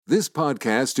This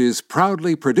podcast is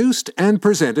proudly produced and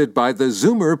presented by the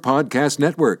Zoomer Podcast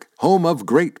Network, home of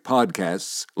great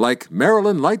podcasts like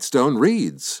Marilyn Lightstone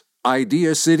Reads,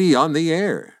 Idea City on the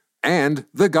Air, and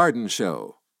The Garden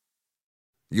Show.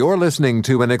 You're listening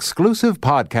to an exclusive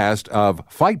podcast of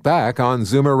Fight Back on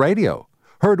Zoomer Radio,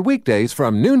 heard weekdays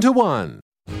from noon to 1.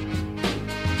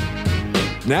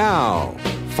 Now,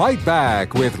 Fight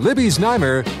Back with Libby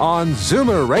Znaimer on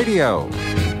Zoomer Radio.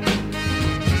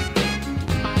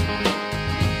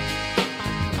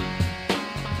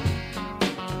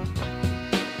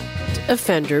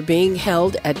 Offender being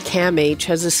held at CAMH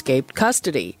has escaped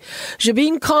custody.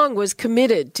 Zhebin Cong was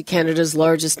committed to Canada's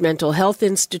largest mental health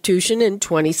institution in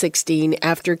 2016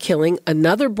 after killing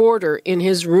another boarder in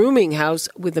his rooming house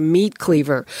with a meat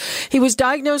cleaver. He was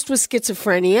diagnosed with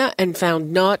schizophrenia and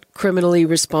found not criminally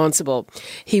responsible.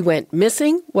 He went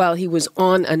missing while he was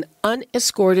on an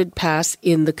unescorted pass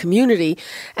in the community.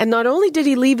 And not only did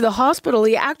he leave the hospital,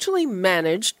 he actually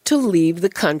managed to leave the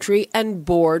country and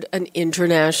board an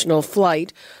international flight,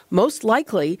 most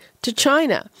likely to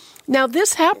China. Now,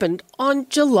 this happened on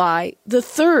July the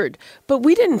 3rd, but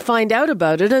we didn't find out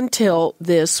about it until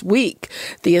this week.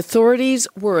 The authorities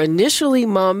were initially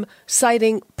mum,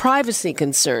 citing privacy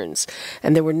concerns,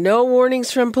 and there were no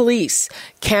warnings from police.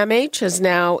 CAMH has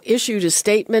now issued a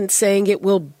statement saying it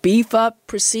will beef up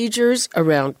procedures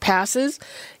around passes.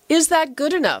 Is that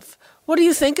good enough? What do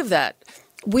you think of that?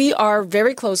 We are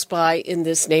very close by in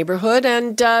this neighborhood,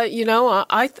 and, I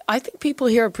think people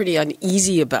here are pretty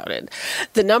uneasy about it.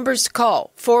 The numbers to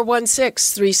call,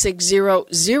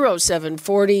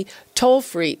 416-360-0740,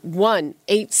 toll-free,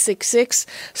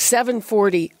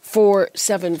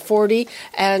 1-866-740-4740.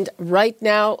 And right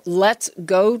now, let's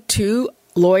go to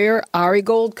lawyer Ari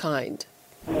Goldkind.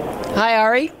 Hi,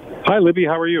 Ari. Hi, Libby.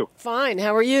 How are you? Fine.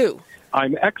 How are you?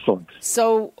 I'm excellent.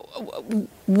 So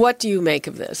what do you make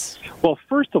of this? Well,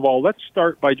 first of all, let's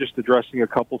start by just addressing a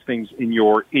couple things in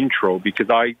your intro, because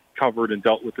I covered and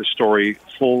dealt with this story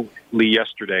fully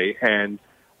yesterday, and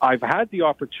I've had the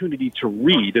opportunity to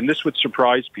read, and this would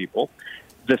surprise people,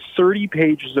 the 30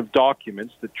 pages of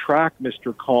documents that track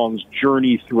Mr. Kong's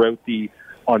journey throughout the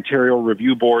Ontario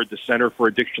Review Board, the Centre for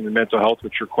Addiction and Mental Health,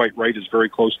 which you're quite right is very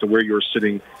close to where you're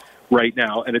sitting right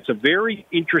now. And it's a very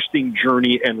interesting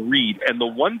journey and read. And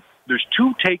there's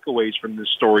two takeaways from this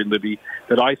story, Libby,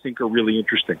 that I think are really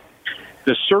interesting.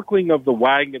 The circling of the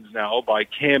wagons now by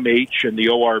CAMH and the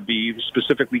ORB,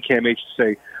 specifically CAMH, to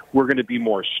say, we're going to be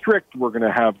more strict, we're going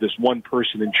to have this one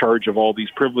person in charge of all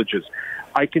these privileges.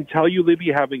 I can tell you, Libby,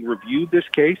 having reviewed this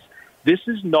case, this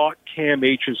is not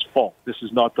CAMH's fault. This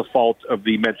is not the fault of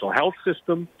the mental health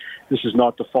system. This is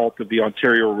not the fault of the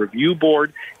Ontario Review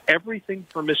Board. Everything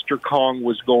for Mr. Kong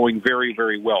was going very,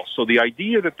 very well. So the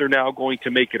idea that they're now going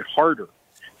to make it harder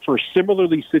for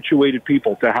similarly situated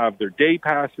people to have their day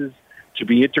passes, to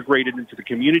be integrated into the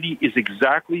community, is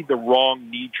exactly the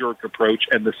wrong knee-jerk approach.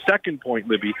 And the second point,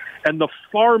 Libby, and the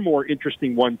far more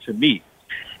interesting one to me,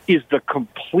 is the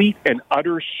complete and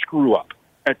utter screw-up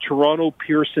at Toronto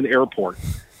Pearson Airport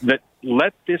that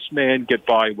let this man get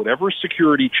by whatever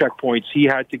security checkpoints he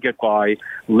had to get by,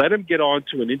 let him get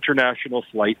onto an international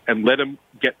flight, and let him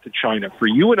get to China. For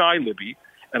you and I, Libby,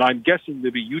 and I'm guessing,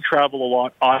 Libby, you travel a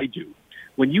lot, I do.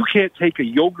 When you can't take a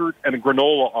yogurt and a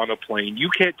granola on a plane,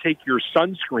 you can't take your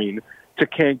sunscreen to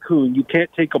Cancun, you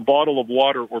can't take a bottle of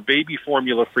water or baby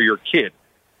formula for your kid,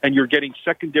 and you're getting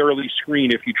secondarily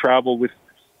screened if you travel with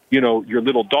your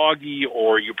little doggy,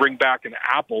 or you bring back an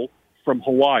apple from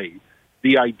Hawaii.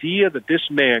 The idea that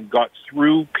this man got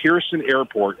through Pearson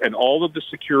Airport and all of the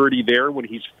security there when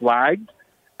he's flagged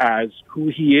as who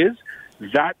he is,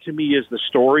 that to me is the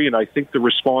story. And I think the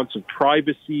response of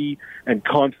privacy and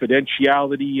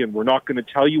confidentiality, and we're not going to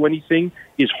tell you anything,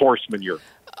 is horse manure.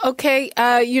 Okay.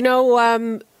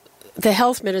 The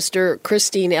health minister,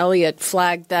 Christine Elliott,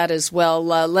 flagged that as well.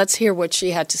 Let's hear what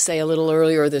she had to say a little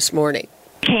earlier this morning.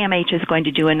 CAMH is going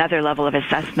to do another level of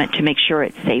assessment to make sure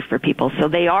it's safe for people. So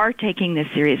they are taking this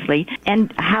seriously.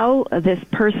 And how this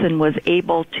person was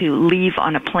able to leave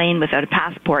on a plane without a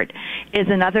passport is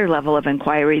another level of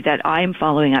inquiry that I'm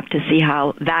following up to see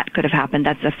how that could have happened.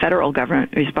 That's a federal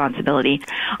government responsibility.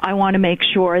 I want to make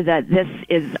sure that this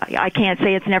is, I can't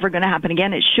say it's never going to happen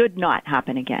again. It should not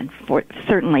happen again,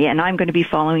 certainly. And I'm going to be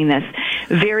following this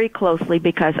very closely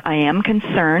because I am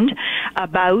concerned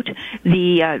about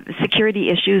the security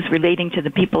issues relating to the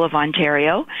people of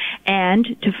Ontario,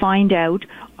 and to find out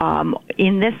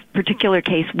in this particular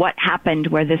case what happened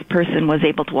where this person was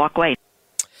able to walk away.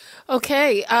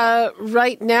 Okay,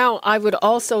 right now I would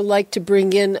also like to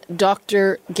bring in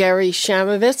Dr. Gary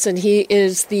Chaimowitz, and he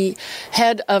is the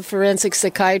head of forensic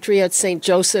psychiatry at St.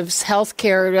 Joseph's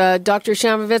Healthcare. Dr.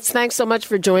 Chaimowitz, thanks so much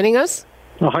for joining us.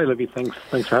 Oh, hi, Libby.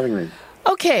 Thanks for having me.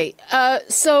 Okay,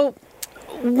 so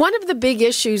one of the big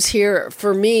issues here,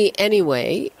 for me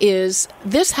anyway, is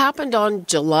this happened on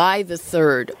July the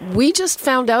 3rd. We just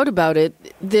found out about it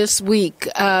this week.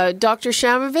 Dr.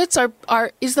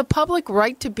 Chaimowitz, is the public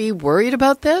right to be worried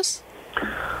about this?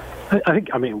 I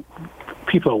think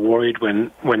people are worried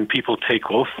when people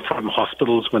take off from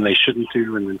hospitals when they shouldn't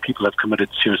do and when people have committed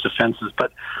serious offenses.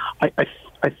 But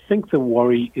I think the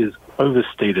worry is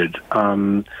overstated.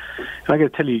 And I got to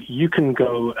tell you, you can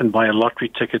go and buy a lottery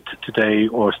ticket today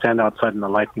or stand outside in a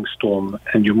lightning storm,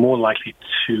 and you're more likely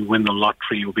to win the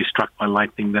lottery or be struck by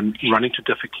lightning than run into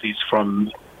difficulties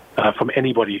from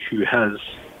anybody who has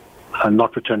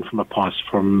not returned from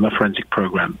a forensic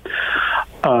program.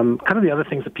 Kind of the other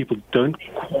things that people don't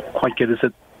quite get is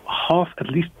that at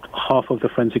least half of the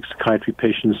forensic psychiatry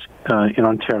patients in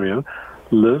Ontario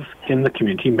live in the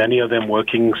community, many of them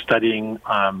working, studying,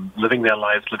 living their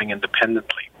lives, living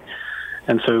independently.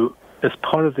 And so as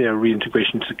part of their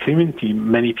reintegration to the community,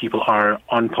 many people are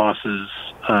on passes.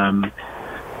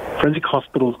 Forensic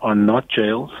hospitals are not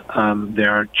jails. They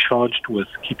are charged with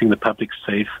keeping the public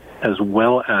safe as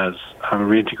well as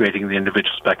reintegrating the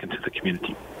individuals back into the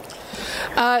community.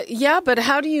 But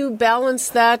how do you balance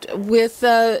that with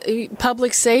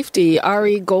public safety?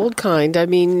 Ari Goldkind, I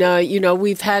mean,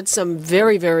 we've had some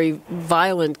very, very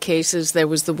violent cases. There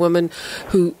was the woman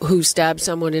who stabbed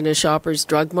someone in a Shoppers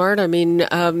Drug Mart. I mean,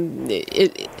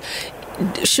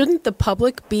 shouldn't the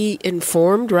public be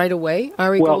informed right away,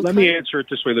 Ari Goldkind? Well, let me answer it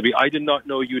this way, Libby. I did not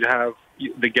know you'd have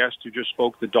the guest who just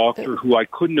spoke, the doctor, who I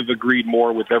couldn't have agreed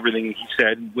more with everything he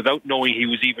said without knowing he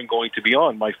was even going to be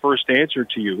on. My first answer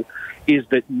to you is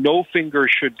that no finger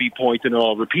should be pointed, and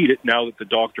I'll repeat it now that the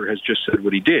doctor has just said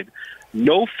what he did.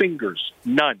 No fingers,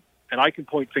 none. And I can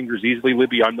point fingers easily,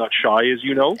 Libby. I'm not shy, as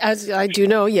you know. As I do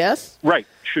know, yes. Right.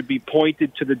 Should be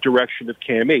pointed to the direction of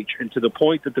CAMH. And to the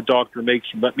point that the doctor makes,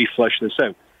 let me flesh this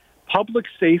out. Public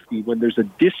safety, when there's a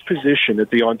disposition at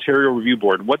the Ontario Review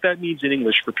Board, what that means in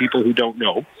English for people who don't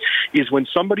know, is when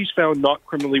somebody's found not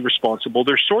criminally responsible,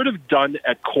 they're sort of done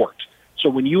at court. So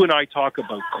when you and I talk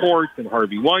about court and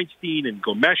Harvey Weinstein and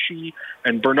Gomeshi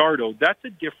and Bernardo, that's a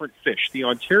different fish. The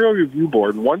Ontario Review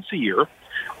Board, once a year,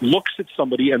 looks at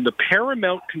somebody, and the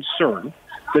paramount concern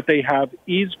that they have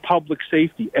is public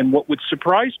safety. And what would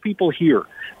surprise people here,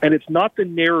 and it's not the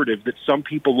narrative that some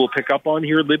people will pick up on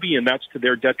here, Libby, and that's to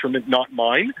their detriment, not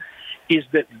mine, is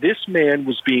that this man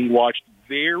was being watched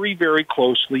very, very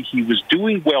closely. He was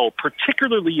doing well,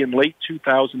 particularly in late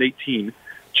 2018,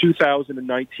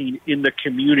 2019 in the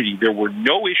community. There were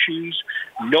no issues,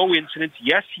 no incidents.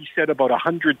 Yes, he said about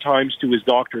 100 times to his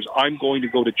doctors, I'm going to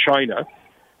go to China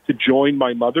to join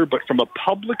my mother. But from a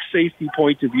public safety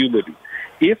point of view, Libby,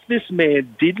 if this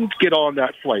man didn't get on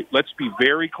that flight, let's be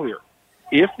very clear,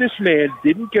 if this man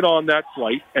didn't get on that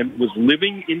flight and was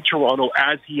living in Toronto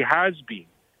as he has been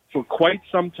for quite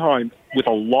some time, with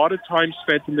a lot of time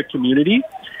spent in the community,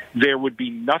 there would be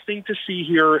nothing to see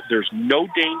here. There's no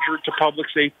danger to public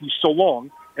safety so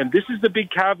long, and this is the big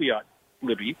caveat,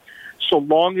 Libby, so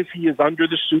long as he is under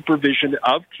the supervision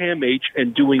of CAMH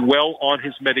and doing well on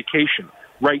his medication.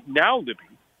 Right now, Libby,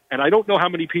 and I don't know how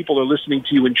many people are listening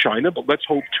to you in China, but let's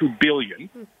hope 2 billion.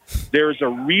 There's a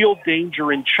real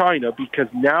danger in China because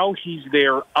now he's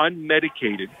there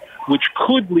unmedicated, which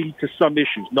could lead to some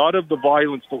issues, not of the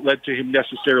violence that led to him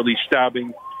necessarily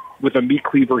stabbing with a meat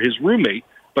cleaver his roommate,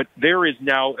 but there is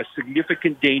now a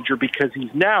significant danger because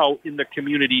he's now in the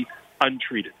community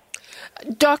untreated.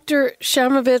 Dr.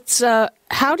 Chaimowitz,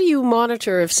 how do you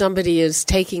monitor if somebody is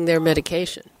taking their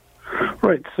medication?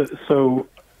 Right. So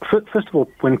first of all,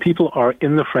 when people are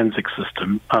in the forensic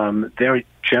system, they're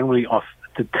generally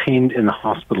detained in the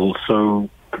hospital. So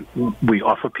we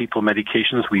offer people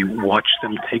medications. We watch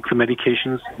them take the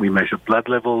medications. We measure blood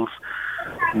levels.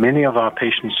 Many of our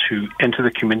patients who enter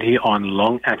the community are on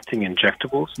long-acting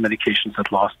injectables, medications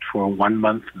that last for 1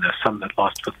 month, and there's some that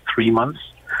last for 3 months.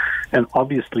 And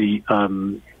obviously,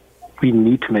 we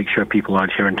need to make sure people are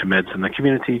adherent to meds in the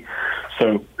community.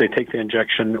 So they take the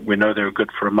injection, we know they're good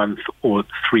for a month or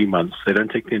 3 months. They don't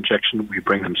take the injection, we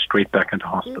bring them straight back into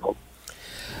hospital.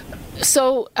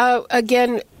 So,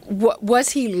 again,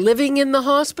 was he living in the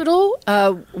hospital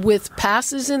with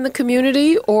passes in the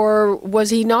community, or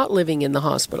was he not living in the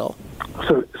hospital?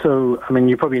 So I mean,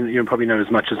 you probably know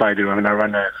as much as I do. I mean, I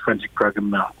run a forensic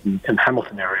program out in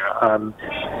Hamilton area.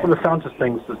 From the sounds of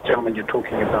things, the gentleman you're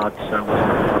talking about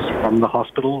was from the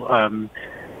hospital,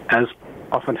 as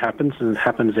often happens, and it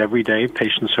happens every day,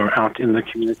 patients are out in the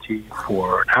community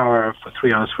for an hour, for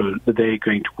 3 hours for the day,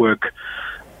 going to work.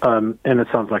 And it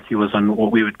sounds like he was on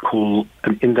what we would call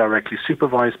an indirectly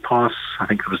supervised pass. I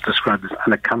think it was described as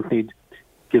unaccompanied.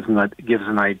 Gives an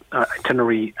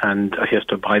itinerary, and he has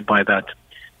to abide by that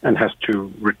and has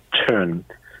to return.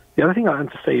 The other thing I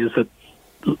want to say is that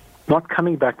not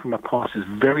coming back from a pass is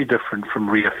very different from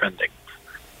reoffending.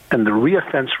 And the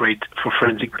reoffense rate for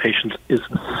forensic patients is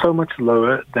so much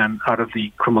lower than out of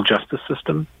the criminal justice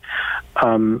system.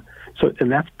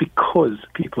 And that's because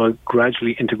people are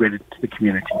gradually integrated into the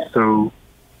community. So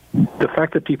the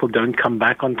fact that people don't come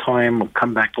back on time or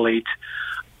come back late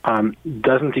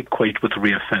doesn't equate with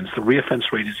reoffense. The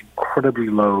reoffense rate is incredibly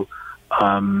low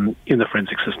in the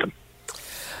forensic system.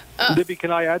 Libby,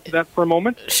 can I add to that for a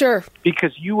moment? Sure.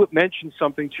 Because you mentioned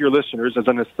something to your listeners as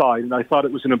an aside, and I thought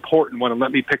it was an important one, and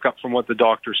let me pick up from what the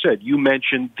doctor said. You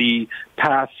mentioned the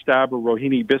past stabber,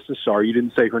 Rohini Bisasar. You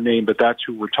didn't say her name, but that's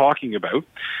who we're talking about,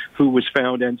 who was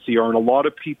found NCR. And a lot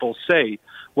of people say,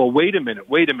 well, wait a minute.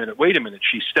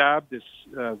 She stabbed this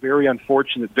very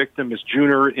unfortunate victim, Ms.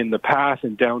 Juner, in the past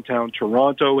in downtown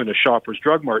Toronto in a Shoppers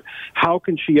Drug Mart. How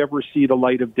can she ever see the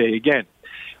light of day again?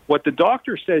 What the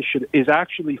doctor says is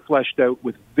actually fleshed out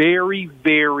with very,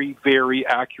 very, very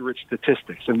accurate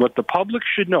statistics. And what the public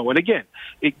should know, and again,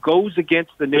 it goes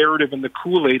against the narrative and the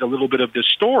Kool-Aid a little bit of this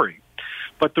story,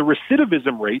 but the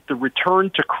recidivism rate, the return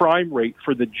to crime rate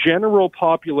for the general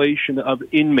population of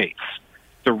inmates,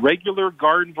 the regular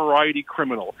garden variety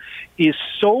criminal, is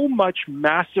so much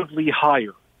massively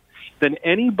higher than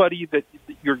anybody that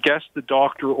your guest, the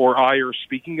doctor, or I are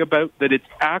speaking about, that it's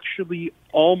actually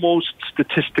almost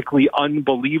statistically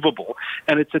unbelievable.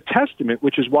 And it's a testament,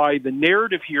 which is why the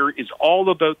narrative here is all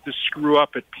about the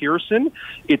screw-up at Pearson.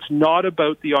 It's not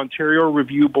about the Ontario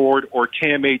Review Board or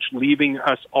CAMH leaving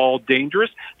us all dangerous.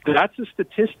 That's a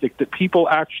statistic that people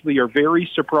actually are very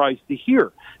surprised to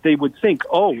hear. They would think,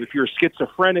 oh, if you're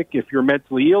schizophrenic, if you're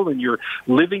mentally ill and you're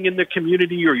living in the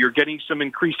community or you're getting some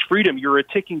increased freedom, you're a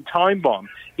ticking time bomb.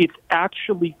 It's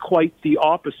actually quite the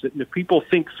opposite. And if people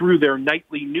think through their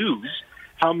nightly news,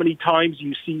 how many times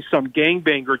you see some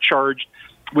gangbanger charged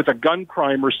with a gun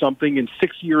crime or something, and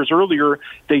 6 years earlier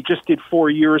they just did 4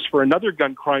 years for another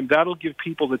gun crime, that'll give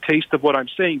people the taste of what I'm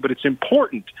saying. But it's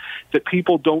important that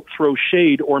people don't throw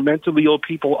shade or mentally ill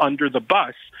people under the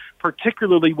bus,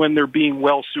 particularly when they're being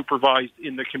well supervised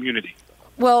in the community.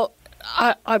 Well,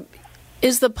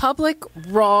 is the public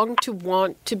wrong to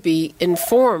want to be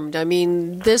informed? I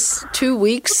mean, this 2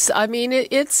 weeks, I mean,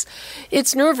 it's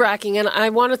nerve-wracking, and I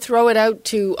want to throw it out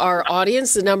to our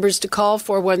audience. The numbers to call,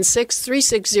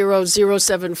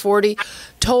 416-360-0740,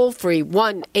 toll-free,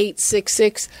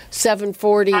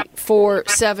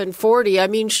 1-866-740-4740. I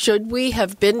mean, should we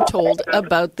have been told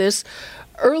about this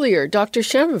earlier? Dr.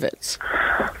 Chaimowitz.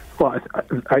 Well,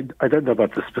 I don't know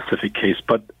about the specific case,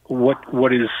 but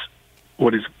what is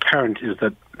apparent is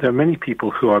that there are many people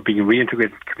who are being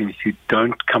reintegrated in the community who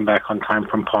don't come back on time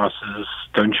from passes,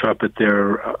 don't show up at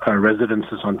their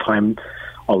residences on time,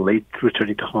 are late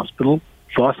returning to hospital.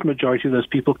 Vast majority of those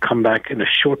people come back in a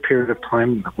short period of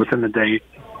time, within a day,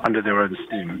 under their own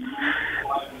steam.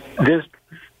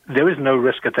 There is no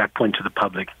risk at that point to the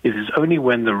public. It is only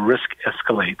when the risk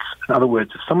escalates. In other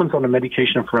words, if someone's on a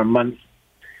medication for a month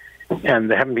and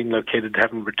they haven't been located, they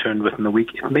haven't returned within the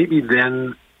week, it may be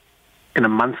then in a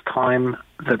month's time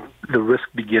that the risk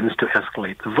begins to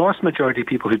escalate. The vast majority of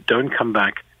people who don't come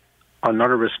back are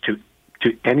not a risk to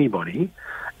anybody.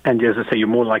 And as I say, you're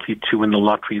more likely to win the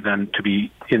lottery than to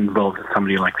be involved with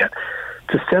somebody like that.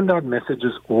 To send out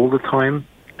messages all the time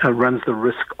runs the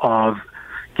risk of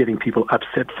getting people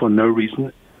upset for no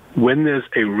reason. When there's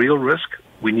a real risk,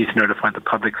 we need to notify the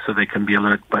public so they can be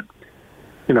alert. But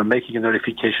making a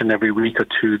notification every week or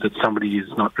two that somebody is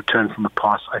not returned from a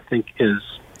pass, I think, is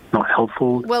not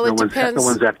helpful. Well, it depends. No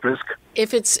one's at risk.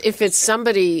 If it's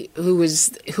somebody who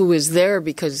is there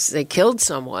because they killed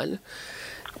someone.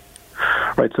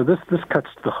 Right. So this cuts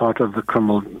to the heart of the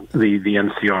criminal, the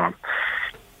NCR.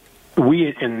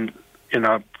 We in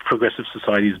our progressive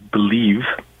societies believe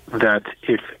that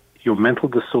if your mental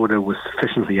disorder was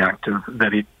sufficiently active,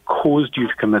 that it caused you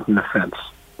to commit an offense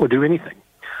or do anything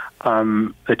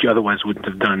that you otherwise wouldn't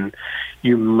have done,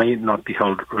 you may not be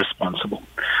held responsible.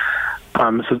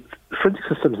 So the forensic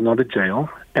system is not a jail,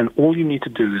 and all you need to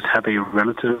do is have a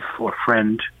relative or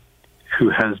friend who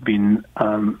has been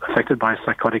affected by a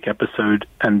psychotic episode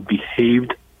and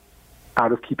behaved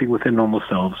out of keeping with their normal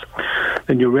selves.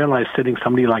 Then you realize sending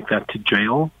somebody like that to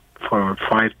jail for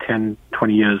 5, 10,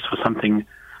 20 years for something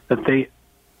that they,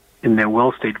 in their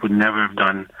well state, would never have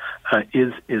done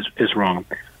is wrong.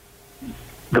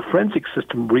 The forensic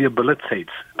system rehabilitates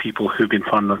people who've been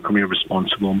found not criminally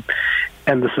responsible,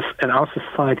 and our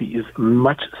society is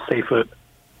much safer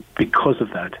because of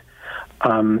that.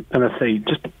 And I say,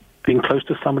 just being close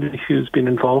to somebody who's been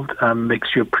involved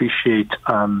makes you appreciate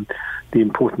the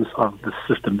importance of the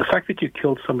system. The fact that you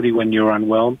killed somebody when you're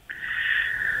unwell,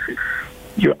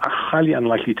 you're highly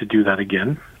unlikely to do that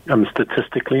again,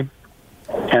 statistically.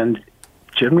 And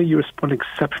generally, you respond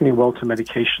exceptionally well to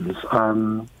medications.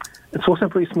 It's also a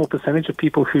very small percentage of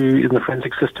people who, in the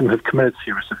forensic system, have committed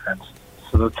serious offense.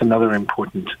 So that's another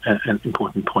important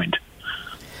point.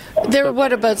 There are,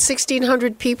 about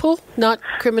 1,600 people not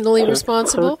criminally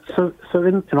responsible? So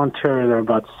in Ontario, there are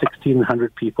about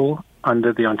 1,600 people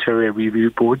under the Ontario Review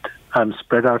Board,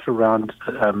 spread out around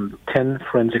 10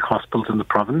 forensic hospitals in the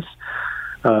province.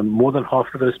 More than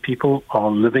half of those people are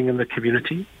living in the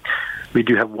community. We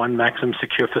do have one maximum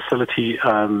secure facility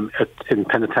in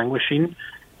Penetanguishene,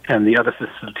 and the other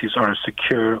facilities are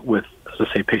secure with, as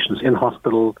I say, patients in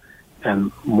hospital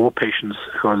and more patients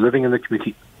who are living in the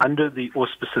community under the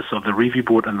auspices of the review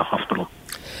board and the hospital.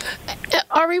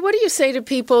 Ari, what do you say to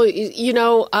people?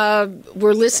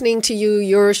 We're listening to you.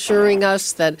 You're assuring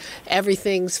us that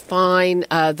everything's fine.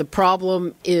 The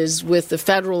problem is with the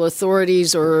federal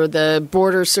authorities or the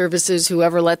border services,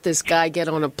 whoever let this guy get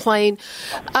on a plane.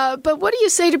 But what do you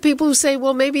say to people who say,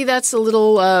 well, maybe that's a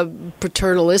little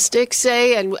paternalistic,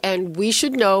 say, and we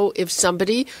should know if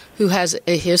somebody who has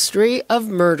a history of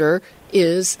murder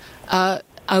is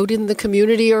out in the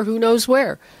community or who knows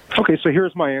where? Okay, so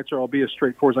here's my answer. I'll be as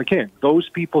straightforward as I can. Those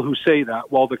people who say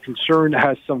that, while the concern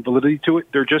has some validity to it,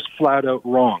 they're just flat out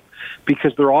wrong,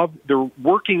 because they're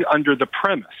working under the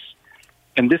premise,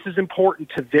 and this is important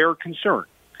to their concern.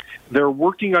 They're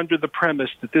working under the premise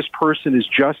that this person is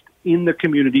just in the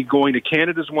community, going to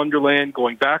Canada's Wonderland,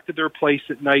 going back to their place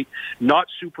at night, not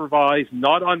supervised,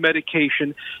 not on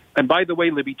medication. And by the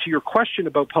way, Libby, to your question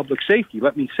about public safety,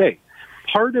 let me say,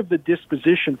 part of the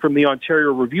disposition from the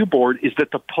Ontario Review Board is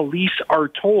that the police are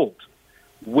told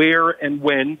where and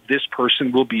when this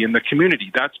person will be in the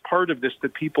community. That's part of this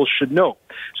that people should know.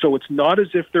 So it's not as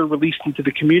if they're released into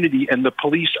the community and the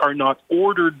police are not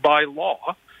ordered by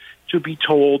law to be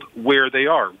told where they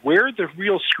are. Where the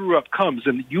real screw-up comes,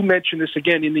 and you mentioned this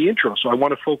again in the intro, so I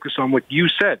want to focus on what you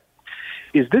said,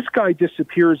 is this guy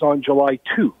disappears on July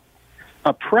 2.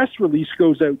 A press release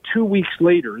goes out 2 weeks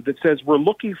later that says, we're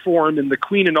looking for him in the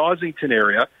Queen and Ossington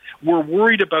area. We're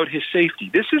worried about his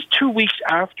safety. This is 2 weeks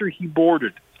after he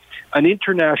boarded an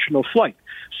international flight.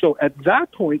 So at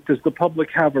that point, does the public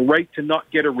have a right to not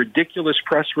get a ridiculous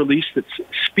press release that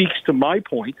speaks to my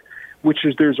point, which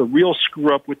is there's a real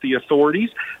screw-up with the authorities?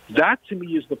 That, to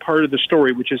me, is the part of the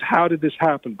story, which is how did this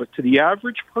happen? But to the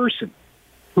average person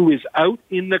who is out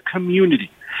in the community,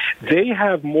 they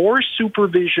have more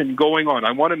supervision going on.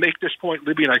 I want to make this point,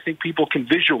 Libby, and I think people can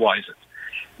visualize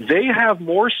it. They have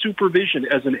more supervision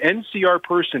as an NCR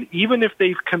person, even if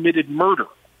they've committed murder,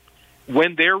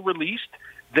 when they're released,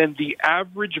 than the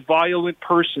average violent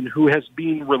person who has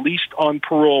been released on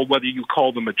parole, whether you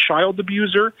call them a child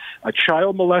abuser, a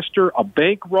child molester, a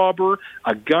bank robber,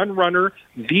 a gun runner.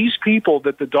 These people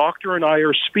that the doctor and I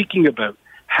are speaking about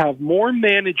have more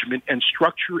management and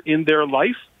structure in their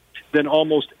life than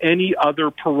almost any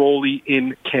other parolee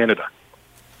in Canada.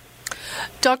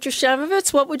 Dr.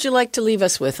 Chaimowitz, what would you like to leave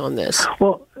us with on this?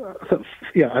 Well,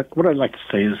 what I'd like to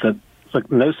say is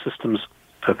that no system's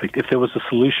perfect. If there was a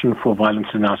solution for violence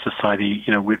in our society,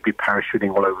 we'd be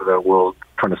parachuting all over the world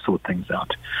trying to sort things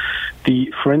out.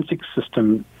 The forensic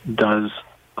system does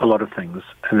a lot of things,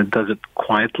 and it does it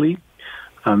quietly.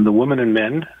 The women and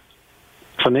men,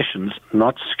 clinicians,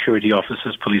 not security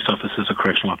officers, police officers, or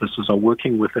correctional officers, are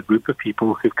working with a group of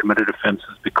people who've committed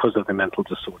offenses because of their mental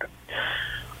disorder.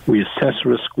 We assess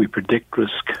risk, we predict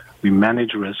risk, we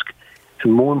manage risk,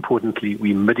 and more importantly,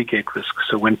 we mitigate risk.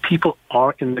 So when people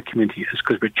are in the community, it's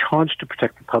because we're charged to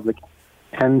protect the public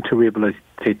and to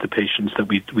rehabilitate the patients that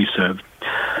we serve.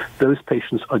 Those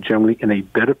patients are generally in a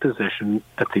better position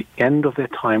at the end of their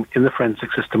time in the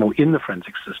forensic system or in the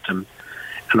forensic system,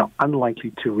 and are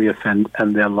unlikely to reoffend,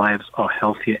 and their lives are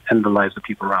healthier and the lives of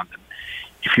people around them.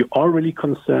 If you are really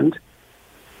concerned,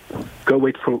 go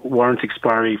wait for warrant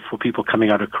expiry for people coming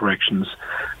out of corrections.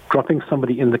 Dropping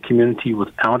somebody in the community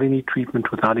without any treatment,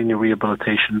 without any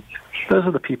rehabilitation, those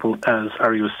are the people, as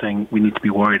Ari was saying, we need to be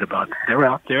worried about. They're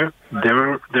out there.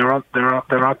 They're out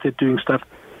there doing stuff.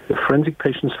 The forensic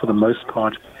patients, for the most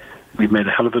part, we've made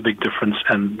a hell of a big difference,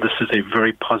 and this is a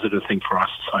very positive thing for our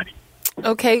society.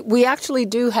 Okay, we actually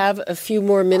do have a few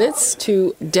more minutes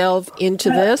to delve into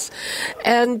this.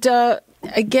 And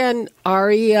again,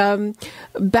 Ari,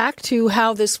 back to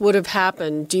how this would have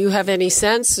happened. Do you have any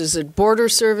sense? Is it border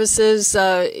services?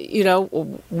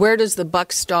 Where does the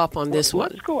buck stop on this one?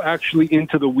 Let's go actually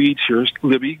into the weeds here,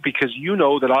 Libby, because you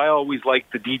know that I always like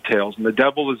the details, and the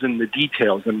devil is in the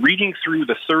details. And reading through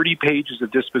the 30 pages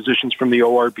of dispositions from the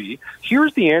ORB,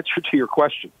 here's the answer to your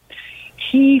question.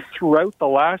 He, throughout the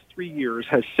last 3 years,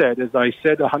 has said, as I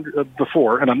said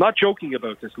before, and I'm not joking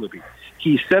about this, Libby,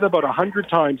 he said about 100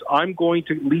 times, I'm going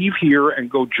to leave here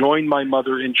and go join my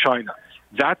mother in China.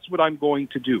 That's what I'm going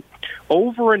to do.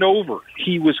 Over and over,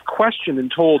 he was questioned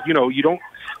and told, you don't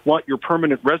want your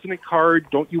permanent resident card,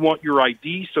 don't you want your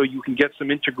ID so you can get some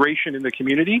integration in the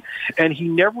community? And he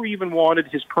never even wanted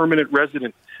his permanent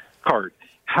resident card.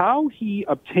 How he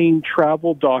obtained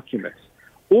travel documents,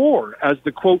 or, as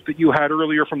the quote that you had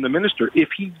earlier from the minister, if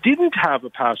he didn't have a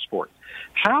passport,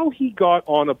 how he got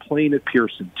on a plane at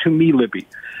Pearson, to me, Libby,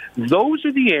 those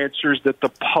are the answers that the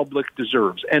public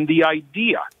deserves. And the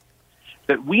idea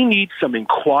that we need some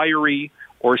inquiry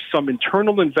or some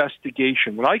internal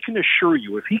investigation, when I can assure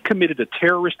you, if he committed a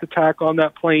terrorist attack on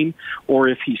that plane or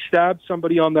if he stabbed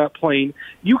somebody on that plane,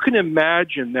 you can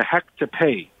imagine the heck to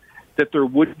pay that there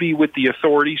would be with the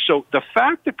authorities. So the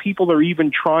fact that people are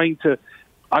even trying to,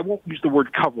 I won't use the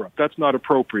word cover-up, that's not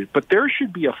appropriate, but there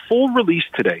should be a full release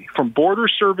today from Border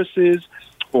Services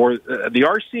or the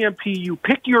RCMP. You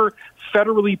pick your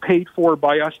federally paid for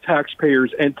by us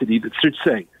taxpayers entity that should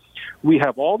say, we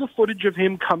have all the footage of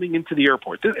him coming into the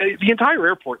airport. The entire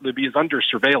airport, Libby, is under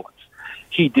surveillance.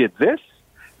 He did this,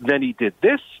 then he did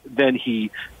this, then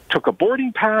he took a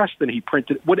boarding pass, then he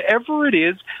printed, whatever it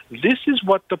is, this is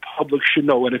what the public should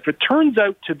know. And if it turns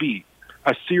out to be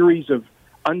a series of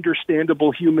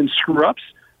understandable human screw-ups,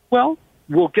 well,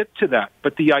 we'll get to that.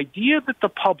 But the idea that the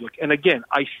public, and again,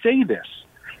 I say this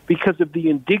because of the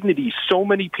indignity so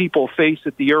many people face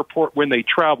at the airport when they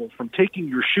travel, from taking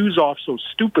your shoes off so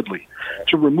stupidly,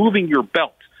 to removing your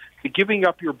belt, to giving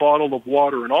up your bottle of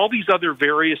water, and all these other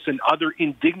various and other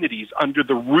indignities under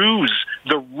the ruse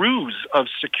of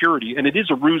security. And it is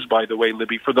a ruse, by the way,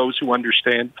 Libby, for those who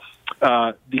understand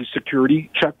these security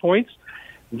checkpoints.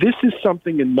 This is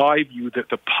something, in my view, that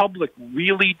the public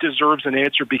really deserves an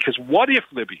answer, because what if,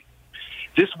 Libby,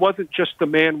 this wasn't just the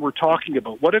man we're talking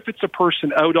about? What if it's a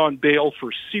person out on bail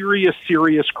for serious,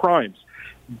 serious crimes?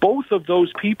 Both of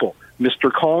those people, Mr.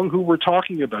 Kong, who we're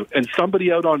talking about, and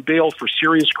somebody out on bail for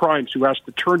serious crimes who has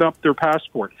to turn up their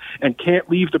passport and can't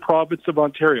leave the province of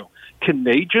Ontario, can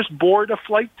they just board a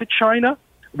flight to China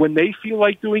when they feel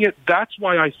like doing it? That's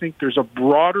why I think there's a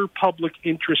broader public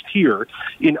interest here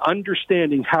in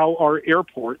understanding how our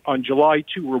airport on July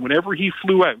 2, or whenever he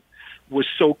flew out, was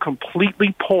so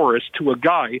completely porous to a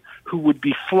guy who would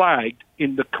be flagged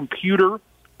in the computer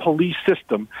police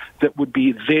system that would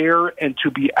be there and to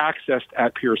be accessed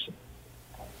at Pearson.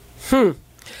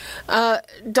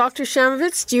 Dr.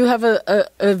 Chaimowitz, do you have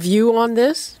a view on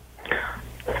this?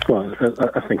 Well,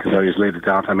 I think as Ari's laid it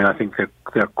out, I think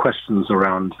there are questions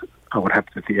around what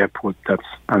happened at the airport that's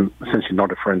essentially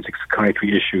not a forensic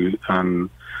psychiatry issue, and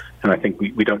I think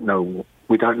we don't know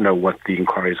what the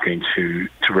inquiry is going to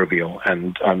reveal,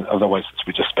 and otherwise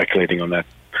we're just speculating on that.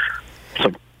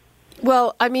 So.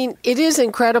 Well, it is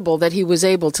incredible that he was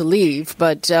able to leave,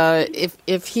 but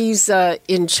if he's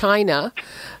in China,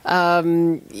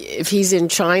 then he's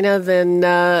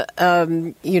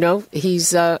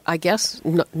I guess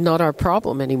not our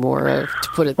problem anymore, to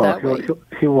put it that way.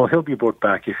 He'll be brought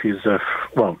back if he's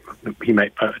he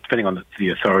may, depending on the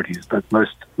authorities, but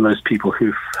most people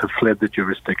who have fled the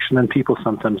jurisdiction, and people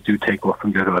sometimes do take off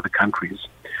and go to other countries.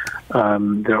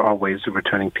 There are ways of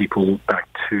returning people back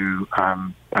to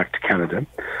Canada.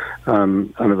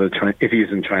 If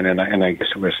he's in China, and I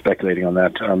guess we're speculating on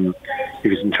that,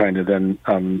 if he's in China, then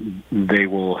they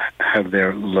will have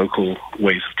their local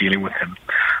ways of dealing with him.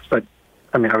 But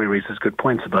Ari raises good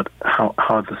points about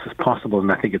how this is possible,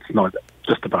 and I think it's not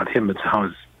just about him. It's how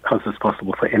is this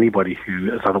possible for anybody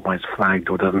who is otherwise flagged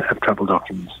or doesn't have travel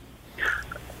documents.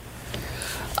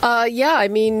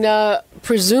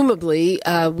 Presumably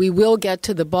we will get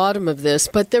to the bottom of this,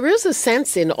 but there is a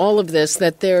sense in all of this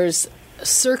that there's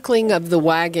circling of the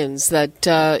wagons, that,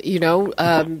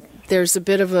 there's a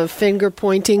bit of a finger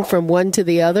pointing from one to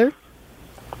the other.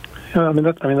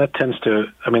 That tends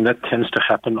to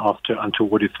happen after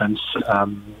untoward events.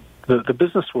 The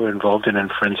business we're involved in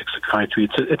forensic psychiatry,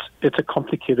 it's a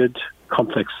complicated,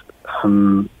 complex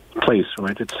place,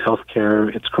 right? It's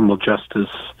healthcare, it's criminal justice,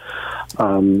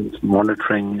 it's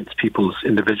monitoring, it's people's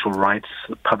individual rights,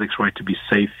 the public's right to be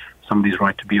safe, somebody's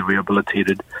right to be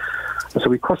rehabilitated. So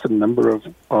we cross a number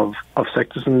of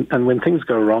sectors, and when things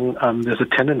go wrong, there's a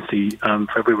tendency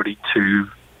for everybody to,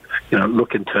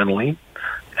 look internally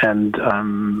and,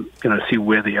 see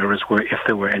where the errors were, if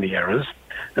there were any errors.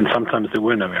 And sometimes there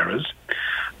were no errors.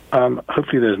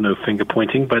 Hopefully there's no finger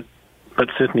pointing, but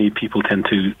certainly people tend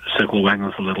to circle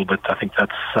wagons a little bit. I think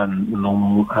that's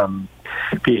normal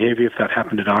behavior. If that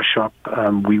happened at our shop,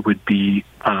 we would be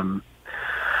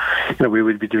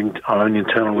doing our own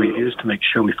internal reviews to make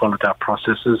sure we followed our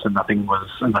processes and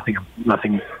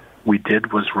nothing we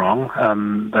did was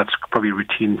wrong. That's probably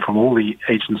routine from all the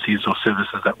agencies or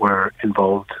services that were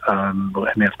involved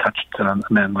or may have touched a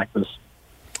man like this.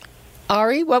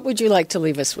 Ari, what would you like to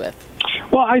leave us with?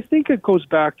 Well, I think it goes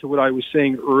back to what I was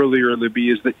saying earlier, Libby,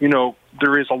 is that,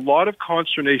 there is a lot of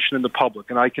consternation in the public,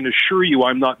 and I can assure you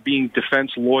I'm not being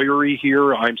defense lawyery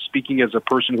here. I'm speaking as a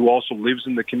person who also lives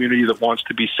in the community that wants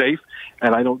to be safe,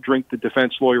 and I don't drink the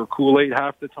defense lawyer Kool-Aid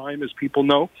half the time, as people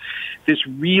know. This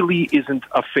really isn't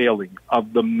a failing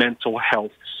of the mental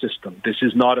health system. This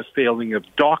is not a failing of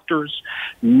doctors,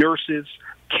 nurses,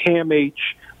 CAMH,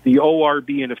 the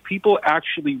ORB, and if people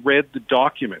actually read the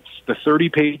documents, the 30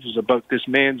 pages about this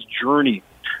man's journey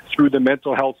through the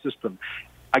mental health system,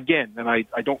 again, and I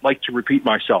don't like to repeat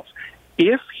myself,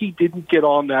 if he didn't get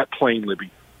on that plane,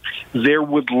 Libby, there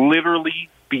would literally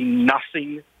be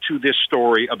nothing to this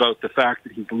story about the fact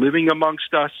that he's living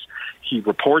amongst us. He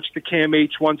reports to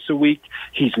CAMH once a week.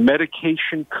 He's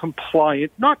medication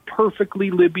compliant, not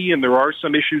perfectly, Libby, and there are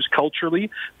some issues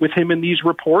culturally with him in these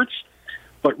reports.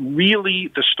 But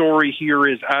really, the story here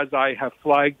is, as I have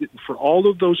flagged it, for all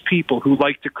of those people who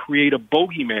like to create a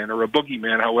bogeyman or a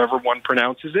boogeyman, however one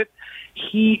pronounces it,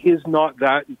 he is not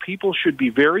that. And people should be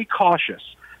very cautious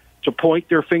to point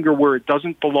their finger where it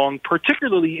doesn't belong,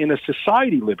 particularly in a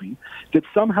society, Libby, that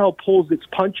somehow pulls its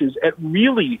punches at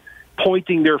really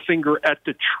pointing their finger at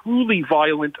the truly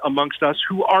violent amongst us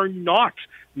who are not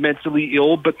mentally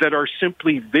ill, but that are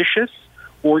simply vicious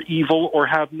or evil or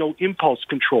have no impulse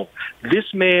control. This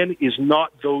man is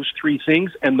not those three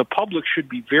things, and the public should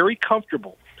be very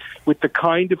comfortable with the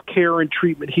kind of care and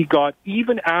treatment he got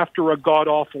even after a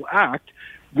god-awful act,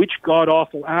 which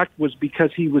god-awful act was because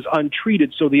he was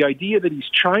untreated. So the idea that he's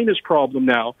China's problem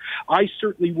now, I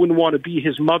certainly wouldn't want to be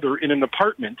his mother in an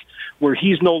apartment where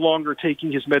he's no longer taking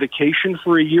his medication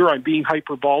for a year. I'm being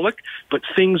hyperbolic, but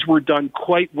things were done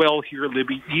quite well here,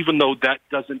 Libby, even though that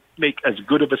doesn't make as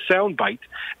good of a soundbite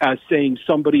as saying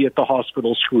somebody at the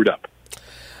hospital screwed up.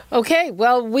 Okay,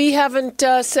 well, we haven't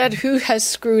said who has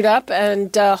screwed up,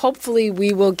 and hopefully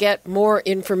we will get more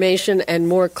information and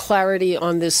more clarity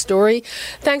on this story.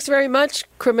 Thanks very much,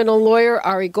 criminal lawyer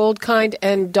Ari Goldkind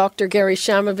and Dr. Gary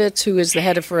Chaimowitz, who is the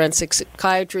head of forensic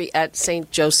psychiatry at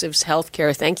St. Joseph's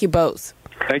Healthcare. Thank you both.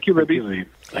 Thank you, Libby.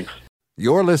 Thanks.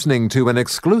 You're listening to an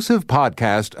exclusive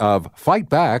podcast of Fight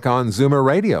Back on Zoomer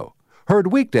Radio.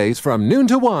 Heard weekdays from noon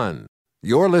to 1.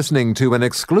 You're listening to an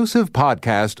exclusive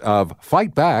podcast of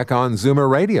Fight Back on Zoomer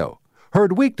Radio.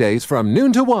 Heard weekdays from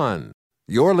noon to 1.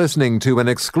 You're listening to an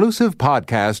exclusive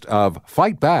podcast of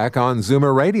Fight Back on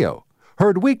Zoomer Radio.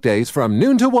 Heard weekdays from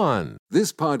noon to 1.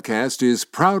 This podcast is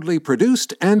proudly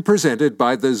produced and presented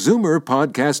by the Zoomer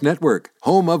Podcast Network,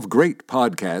 home of great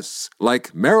podcasts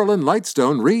like Marilyn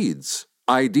Lightstone Reads,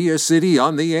 Idea City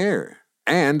on the Air,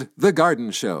 and The Garden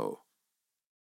Show.